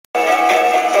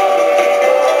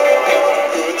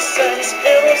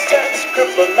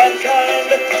cripple mankind.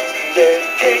 There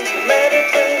can't be many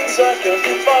things I can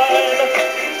define.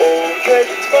 Old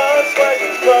trading spots,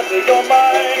 wagons, clutter your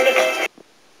mind.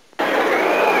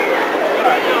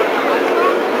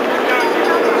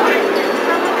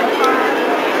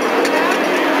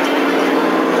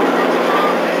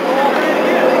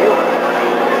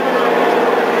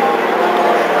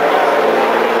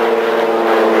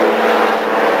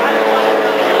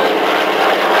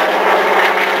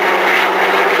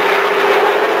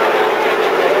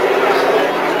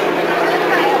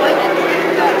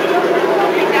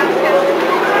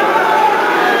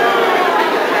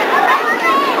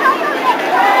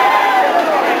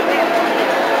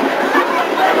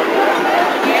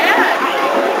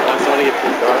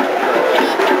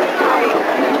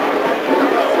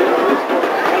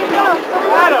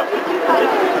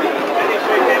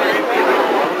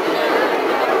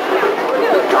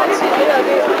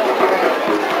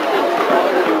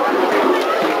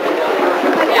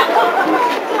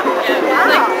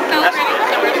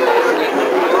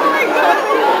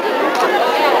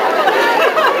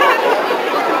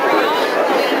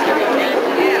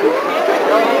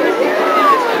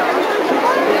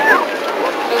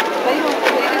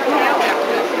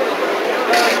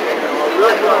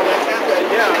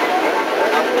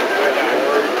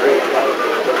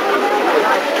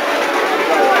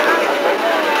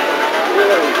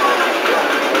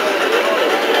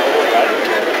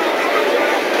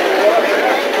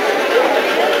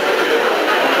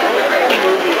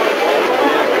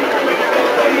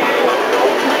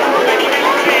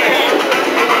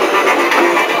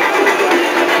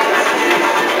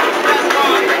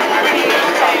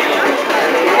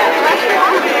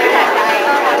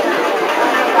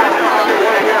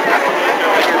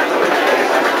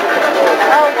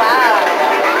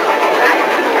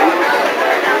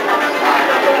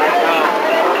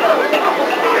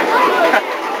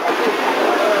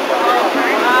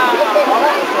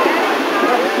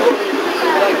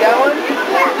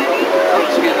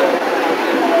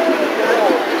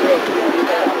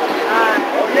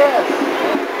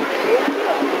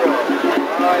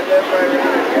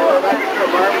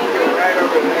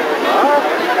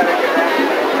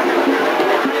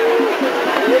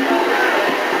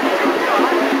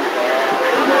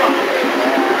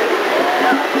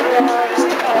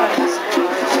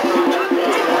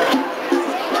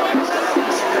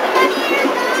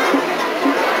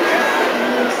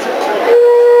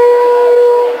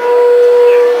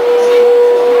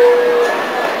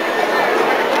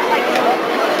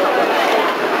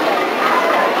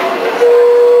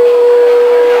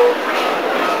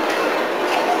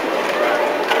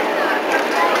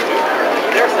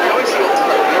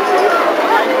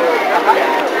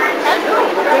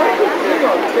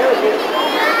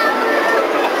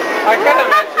 I kind of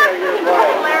mentioned your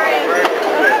wife.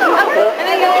 And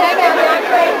then you check it.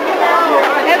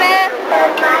 Hey, man.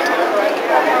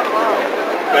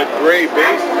 That gray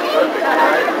base is perfect,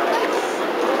 right?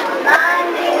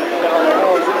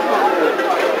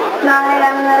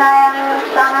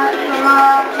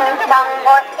 Come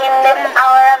forth in this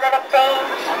hour of the victory.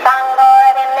 Come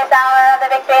forth in this hour of the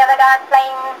victory of the God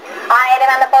slain. I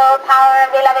demand the full power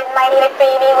of beloved mighty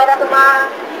victory be with us tomorrow.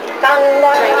 Come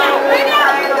forth in this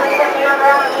hour of the victory of the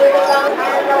God slain.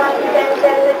 And the one who sends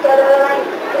in the children of light.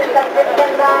 The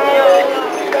subsistence by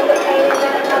the pain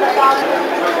of the Father.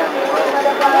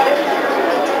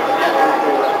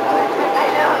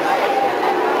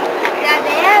 Yeah,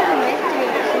 they have a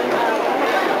mystery.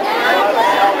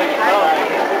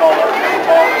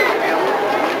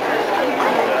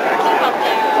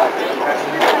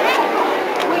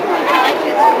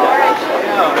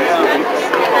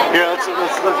 Here, let's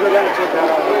go down and check that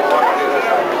out.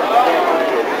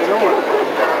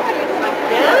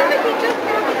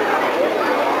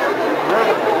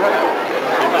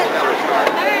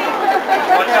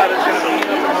 Watch out, it's going to be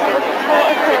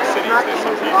big cities.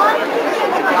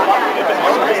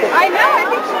 I know, I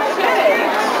think she should.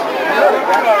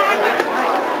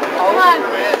 Hold on.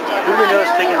 Who we know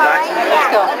is taking vaccines?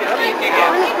 Let's go.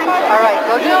 All right,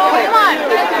 go do it quick. Come on.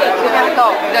 We gotta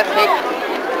go. We gotta take it.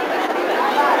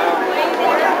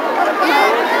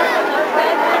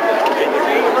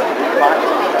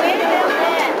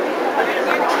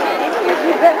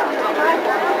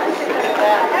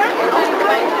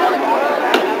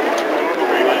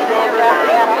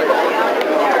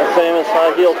 A famous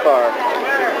high-heel car.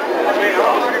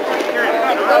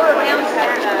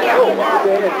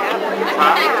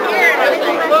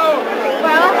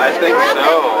 I think so.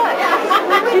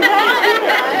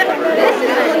 This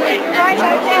is right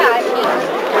like that.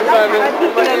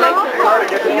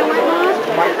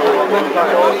 I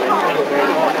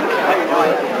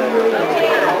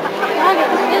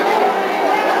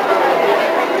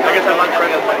guess I'm on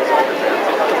credit for this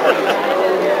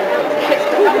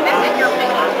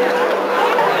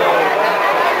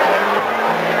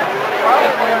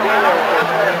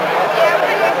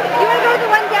You want to go to the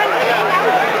one down here? That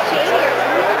was shady or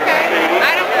something. Okay.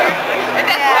 I don't care. It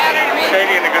doesn't matter to me.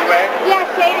 shady in a good way? Yeah,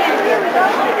 shady.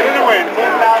 Either way, $10,000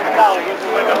 goes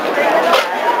to the window.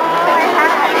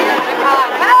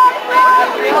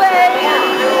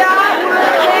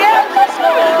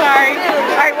 Sorry.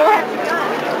 Alright, we'll have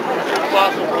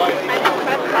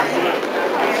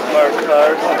Smart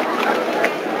cars.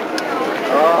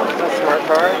 Oh, that's a smart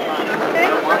car.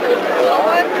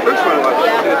 First one was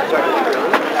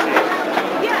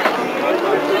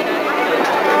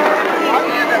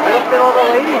I looked at all the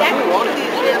ladies too, won't it?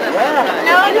 Yeah.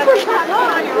 No, this was not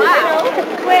on your lap.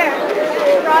 Where?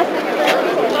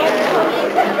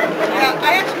 Yeah,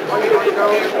 I actually he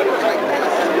was like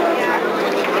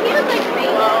me.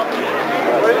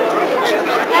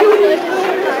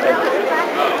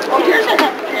 Oh, here's a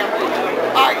camera.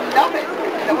 I love it.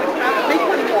 Make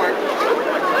one more.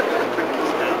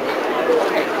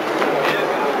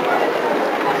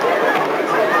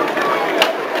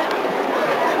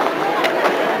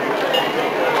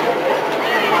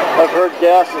 I've heard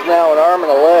gas is now an arm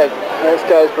and a leg. This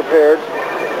guy's prepared.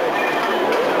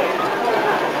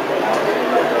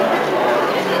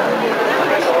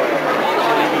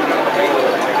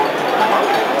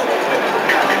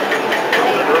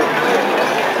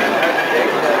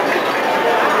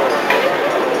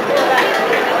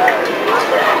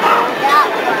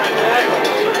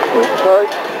 Sorry.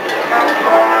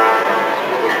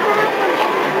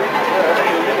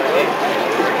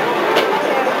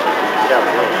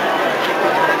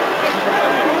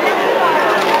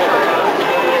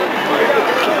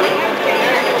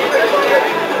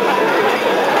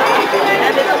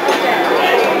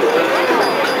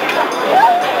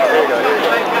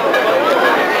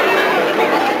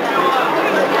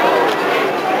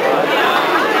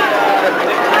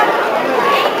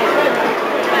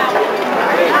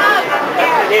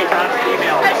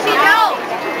 She knows.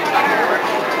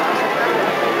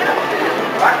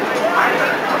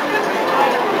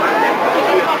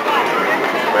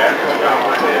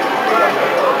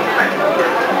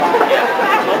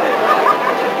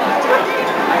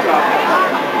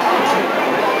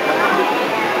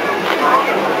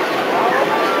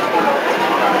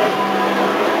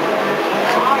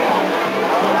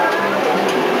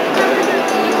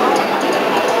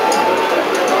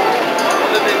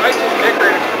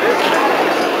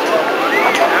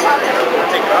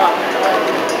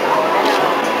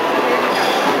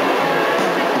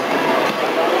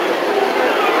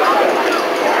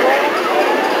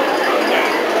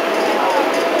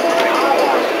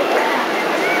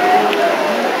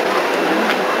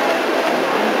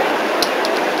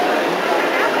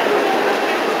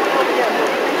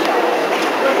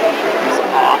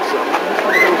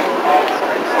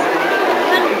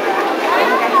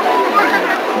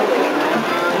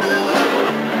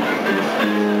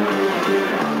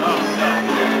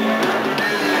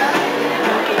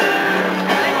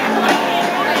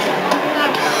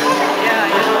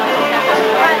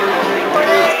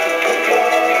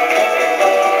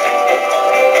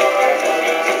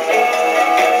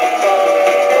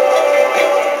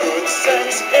 Good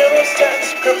sense,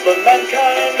 innocence, cripple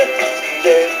mankind.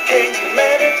 Dead kings.